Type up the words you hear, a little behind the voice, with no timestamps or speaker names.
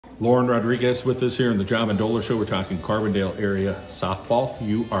Lauryn Rodriguez with us here in the John Mendola Show. We're talking Carbondale area softball.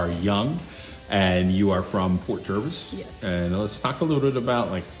 You are young and you are from Port Jervis. Yes. And let's talk a little bit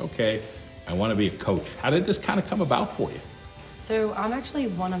about like, okay, I want to be a coach. How did this kind of come about for you? So I'm actually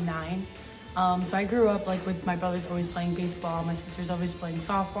one of 9. So I grew up like with my brothers always playing baseball, my sisters always playing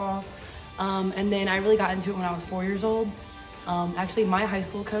softball. And then I really got into it when I was 4 years old. Actually, my high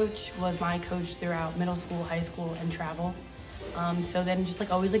school coach was my coach throughout middle school, high school, and travel. So then just like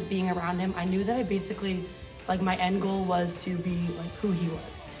always like being around him, I knew that I basically, like my end goal was to be like who he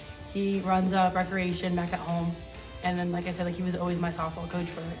was. He runs a recreation back at home. And then like I said, like he was always my softball coach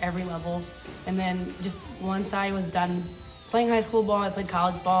for every level. And then just once I was done playing high school ball, I played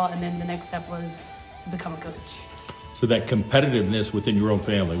college ball, and then the next step was to become a coach. So that competitiveness within your own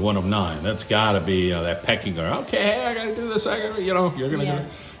family, one of 9, that's got to be that pecking order. Okay, hey, I got to do this. I got to, you're going to do it.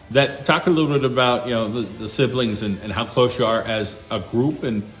 That talk a little bit about the siblings and how close you are as a group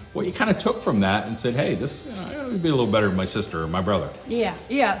and what you kind of took from that and said, hey, this I got to be a little better than my sister or my brother.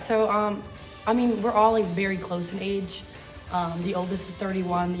 Yeah. So I mean, we're all like very close in age. The oldest is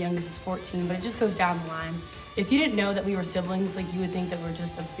 31, the youngest is 14, but it just goes down the line. If you didn't know that we were siblings, like you would think that we're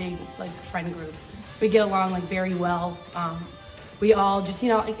just a big like friend group. We get along like very well. We all just,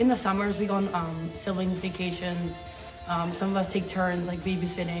 like in the summers we go on siblings vacations. Some of us take turns like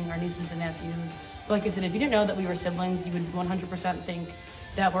babysitting our nieces and nephews. But like I said, if you didn't know that we were siblings, you would 100% think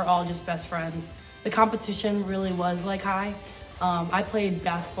that we're all just best friends. The competition really was like high. I played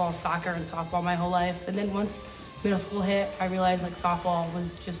basketball, soccer, and softball my whole life. And then once middle school hit, I realized like softball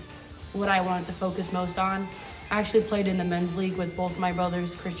was just what I wanted to focus most on. I actually played in the men's league with both my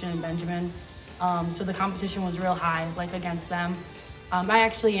brothers, Christian and Benjamin. So the competition was real high, like against them. I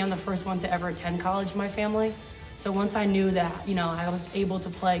actually am the first one to ever attend college in my family. So once I knew that, I was able to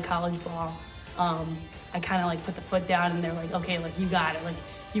play college ball, I kind of like put the foot down and they're like, okay, like you got it, like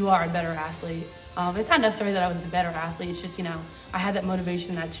you are a better athlete. It's not necessarily that I was the better athlete, it's just, I had that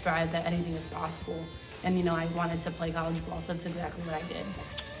motivation, that strive that anything is possible. And, I wanted to play college ball, so that's exactly what I did.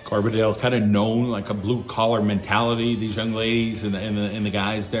 Carbondale kind of known like a blue collar mentality, these young ladies and the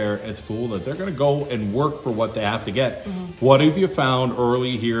guys there at school, that they're going to go and work for what they have to get. Mm-hmm. What have you found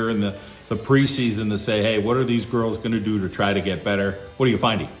early here in the preseason to say, hey, what are these girls going to do to try to get better? What are you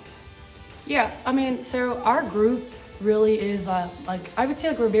finding? Yes, I mean, so our group really is like, I would say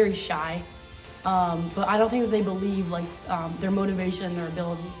like we're very shy, but I don't think that they believe like their motivation and their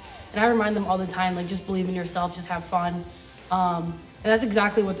ability. And I remind them all the time, like just believe in yourself, just have fun. And that's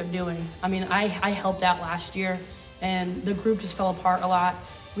exactly what they're doing. I mean, I helped out last year and the group just fell apart a lot.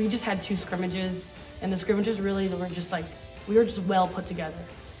 We just had 2 scrimmages and the scrimmages really were just like, we were just well put together.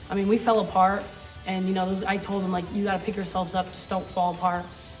 I mean, we fell apart and I told them like, you gotta pick yourselves up, just don't fall apart.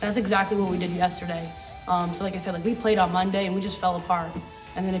 And that's exactly what we did yesterday. So like I said, like we played on Monday and we just fell apart.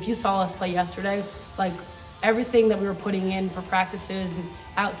 And then if you saw us play yesterday, like everything that we were putting in for practices and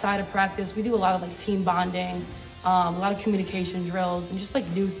outside of practice, we do a lot of like team bonding, a lot of communication drills and just like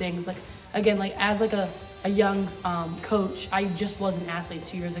new things. Like again, like as like a young coach, I just was an athlete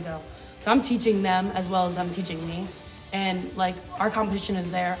 2 years ago. So I'm teaching them as well as them teaching me. And like our competition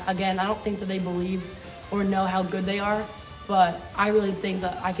is there. Again, I don't think that they believe or know how good they are, but I really think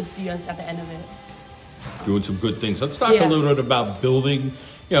that I could see us at the end of it. Doing some good things. Let's talk a little bit about building.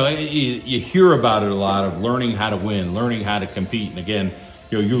 You hear about it a lot of learning how to win, learning how to compete. And again,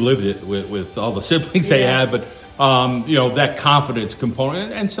 you lived it with all the siblings they had, but that confidence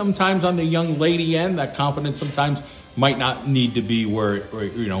component, and sometimes on the young lady end, that confidence sometimes might not need to be where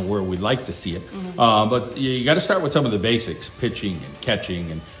we'd like to see it. Mm-hmm. But you got to start with some of the basics, pitching and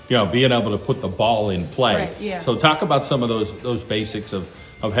catching and, being able to put the ball in play. Right, yeah. So talk about some of those basics of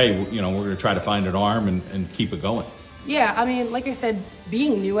hey, we're going to try to find an arm and keep it going. Yeah, I mean, like I said,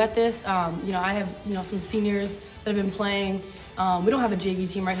 being new at this, I have, some seniors that have been playing. We don't have a JV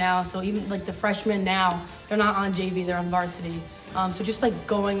team right now, so even like the freshmen now, they're not on JV, they're on varsity. So just like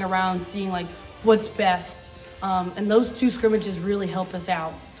going around, seeing like what's best. And those 2 scrimmages really helped us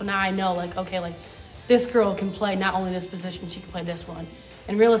out. So now I know like, okay, like this girl can play not only this position, she can play this one.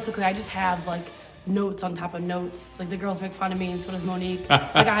 And realistically, I just have like notes on top of notes. Like the girls make fun of me and so does Monique.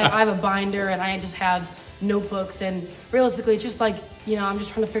 Like I have a binder and I just have notebooks, and realistically it's just like, I'm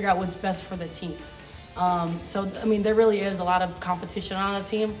just trying to figure out what's best for the team. So I mean, there really is a lot of competition on the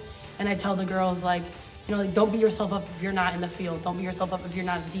team, and I tell the girls like, like don't beat yourself up if you're not in the field. Don't beat yourself up if you're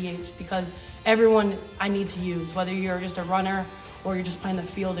not a DH, because everyone I need to use, whether you're just a runner or you're just playing the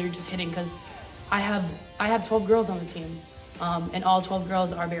field or you're just hitting, because I have 12 girls on the team, and all 12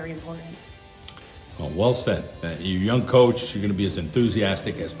 girls are very important. Well said. You're a young coach. You're going to be as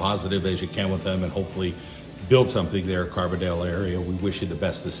enthusiastic, as positive as you can with them, and hopefully build something there at Carbondale area. We wish you the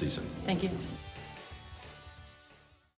best this season. Thank you.